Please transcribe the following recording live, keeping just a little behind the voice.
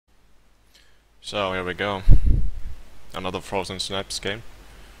So here we go. Another Frozen Synapse game.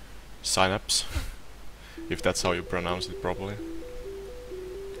 Synapse. If that's how you pronounce it properly.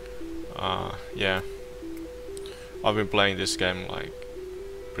 Yeah. I've been playing this game like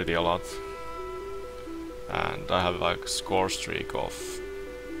pretty a lot. And I have like a score streak of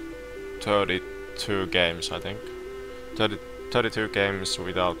 32 games, I think. 32 games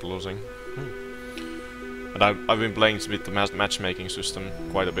without losing. And I've been playing with the matchmaking system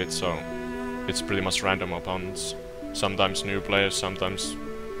quite a bit, so it's pretty much random opponents. Sometimes new players, sometimes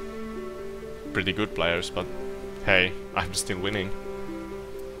pretty good players, but hey, I'm still winning.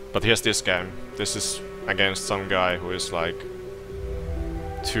 But here's this game. This is against some guy who is like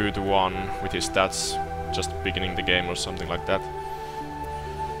 2-1 with his stats, just beginning the game or something like that.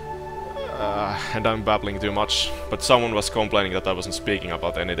 And I'm babbling too much, but someone was complaining that I wasn't speaking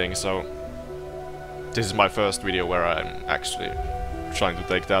about anything, so this is my first video where I'm actually trying to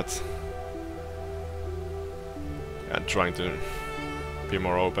take that and trying to be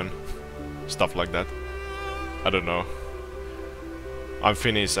more open, stuff like that. I don't know. I'm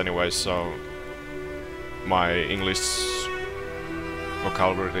Finnish anyway, so my English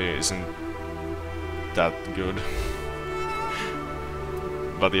vocabulary isn't that good.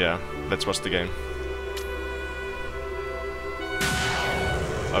 But yeah, let's watch the game.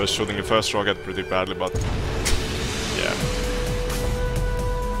 I was shooting the first rocket pretty badly, but yeah.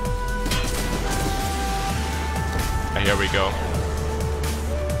 And here we go.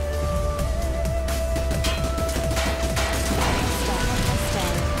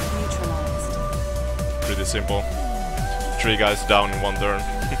 Pretty simple. 3 guys down in 1 turn.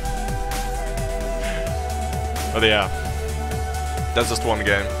 But yeah, that's just one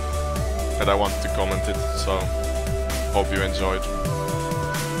game, and I wanted to comment it, so hope you enjoyed.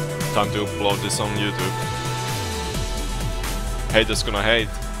 Time to upload this on YouTube. Haters gonna hate.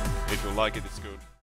 If you like it, it's good.